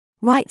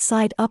Right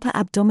side upper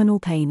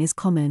abdominal pain is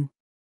common.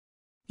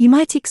 You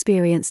might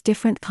experience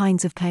different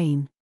kinds of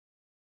pain.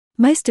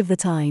 Most of the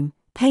time,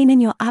 pain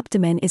in your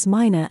abdomen is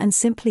minor and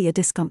simply a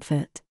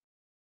discomfort.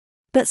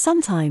 But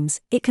sometimes,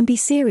 it can be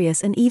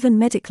serious and even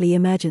medically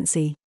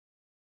emergency.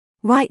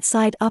 Right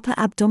side upper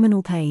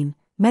abdominal pain,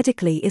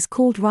 medically is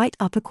called right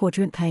upper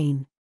quadrant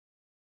pain.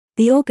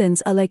 The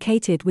organs are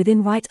located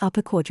within right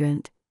upper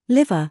quadrant: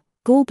 liver,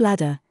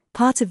 gallbladder,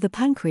 part of the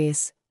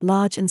pancreas,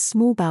 large and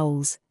small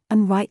bowels,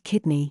 and right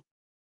kidney.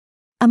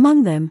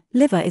 Among them,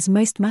 liver is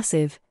most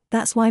massive.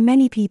 That's why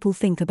many people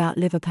think about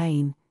liver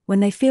pain when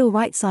they feel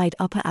right side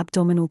upper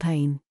abdominal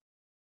pain.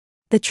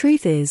 The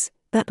truth is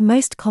that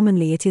most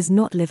commonly it is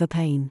not liver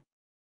pain.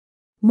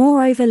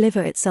 Moreover,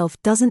 liver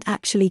itself doesn't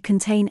actually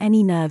contain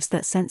any nerves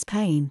that sense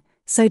pain,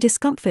 so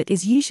discomfort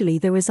is usually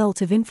the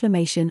result of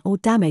inflammation or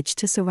damage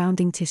to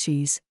surrounding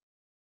tissues.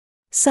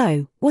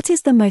 So, what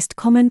is the most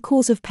common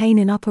cause of pain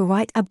in upper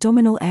right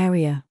abdominal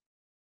area?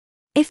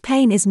 If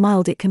pain is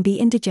mild, it can be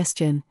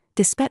indigestion,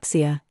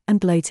 dyspepsia, and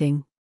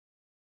bloating.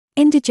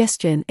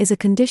 Indigestion is a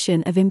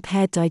condition of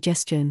impaired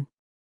digestion.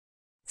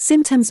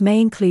 Symptoms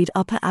may include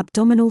upper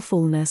abdominal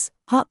fullness,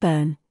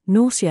 heartburn,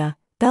 nausea,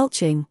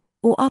 belching,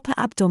 or upper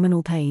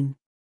abdominal pain.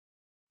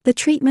 The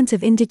treatment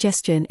of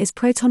indigestion is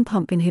proton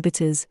pump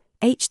inhibitors,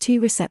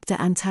 H2 receptor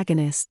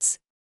antagonists.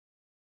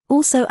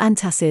 Also,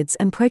 antacids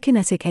and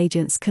prokinetic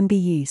agents can be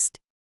used.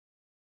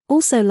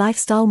 Also,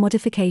 lifestyle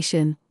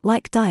modification,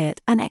 like diet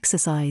and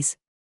exercise.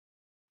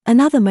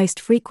 Another most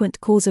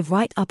frequent cause of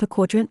right upper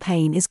quadrant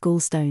pain is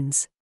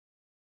gallstones.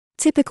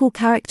 Typical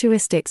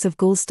characteristics of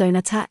gallstone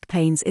attack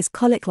pains is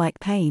colic-like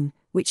pain,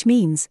 which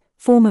means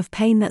form of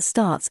pain that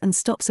starts and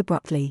stops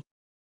abruptly.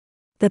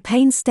 The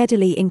pain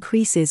steadily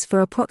increases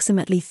for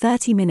approximately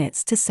 30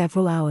 minutes to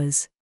several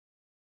hours.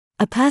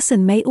 A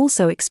person may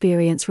also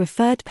experience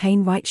referred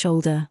pain right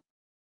shoulder.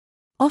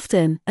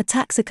 Often,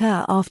 attacks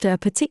occur after a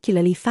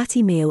particularly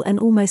fatty meal and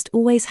almost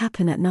always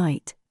happen at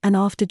night, and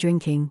after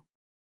drinking.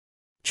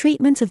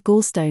 Treatment of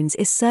gallstones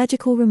is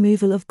surgical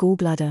removal of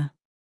gallbladder,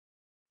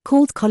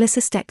 called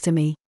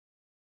cholecystectomy.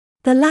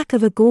 The lack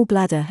of a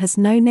gallbladder has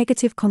no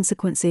negative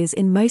consequences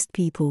in most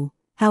people.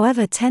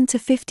 However, 10 to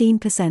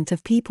 15%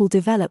 of people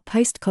develop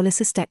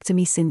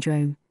post-cholecystectomy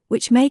syndrome,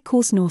 which may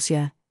cause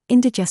nausea,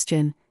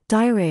 indigestion,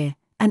 diarrhea,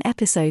 and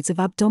episodes of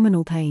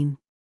abdominal pain.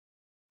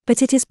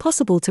 But it is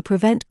possible to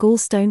prevent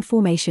gallstone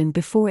formation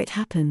before it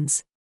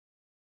happens.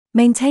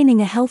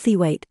 Maintaining a healthy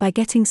weight by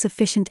getting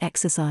sufficient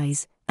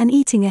exercise and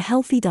eating a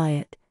healthy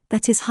diet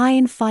that is high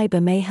in fiber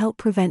may help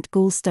prevent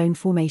gallstone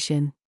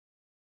formation.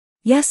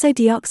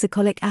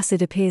 Ursodeoxycholic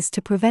acid appears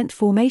to prevent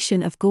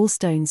formation of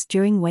gallstones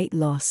during weight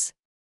loss.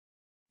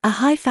 A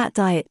high-fat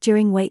diet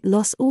during weight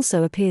loss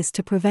also appears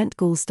to prevent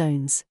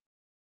gallstones.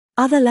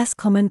 Other less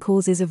common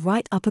causes of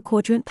right upper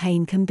quadrant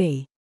pain can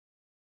be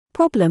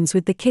problems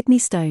with the kidney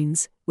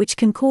stones, which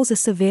can cause a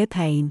severe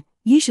pain,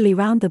 usually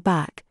round the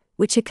back,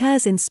 which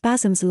occurs in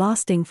spasms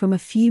lasting from a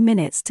few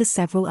minutes to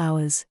several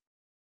hours.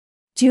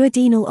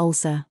 Duodenal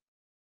ulcer.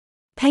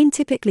 Pain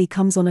typically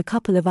comes on a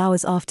couple of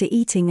hours after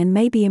eating and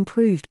may be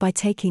improved by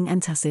taking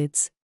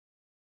antacids.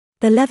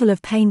 The level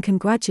of pain can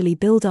gradually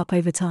build up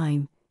over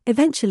time,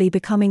 eventually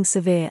becoming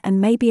severe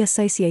and may be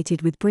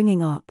associated with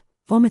bringing up,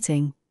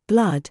 vomiting,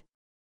 blood,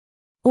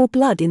 or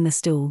blood in the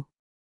stool.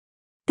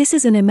 This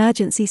is an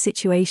emergency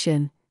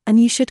situation, and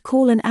you should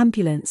call an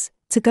ambulance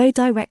to go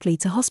directly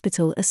to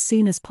hospital as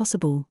soon as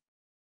possible.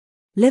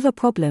 Liver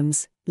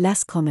problems,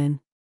 less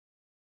common.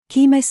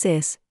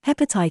 Chemosis,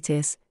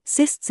 hepatitis,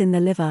 cysts in the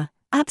liver,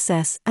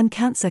 abscess, and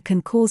cancer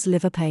can cause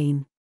liver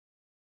pain.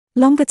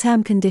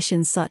 Longer-term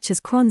conditions such as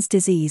Crohn's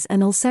disease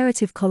and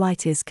ulcerative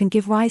colitis can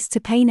give rise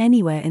to pain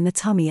anywhere in the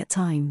tummy at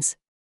times.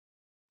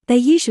 They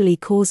usually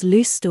cause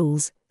loose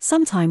stools,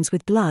 sometimes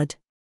with blood.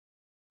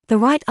 The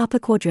right upper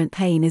quadrant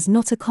pain is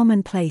not a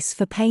common place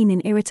for pain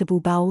in irritable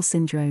bowel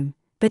syndrome,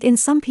 but in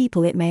some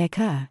people it may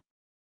occur.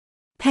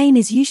 Pain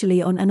is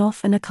usually on and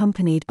off and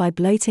accompanied by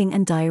bloating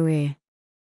and diarrhea.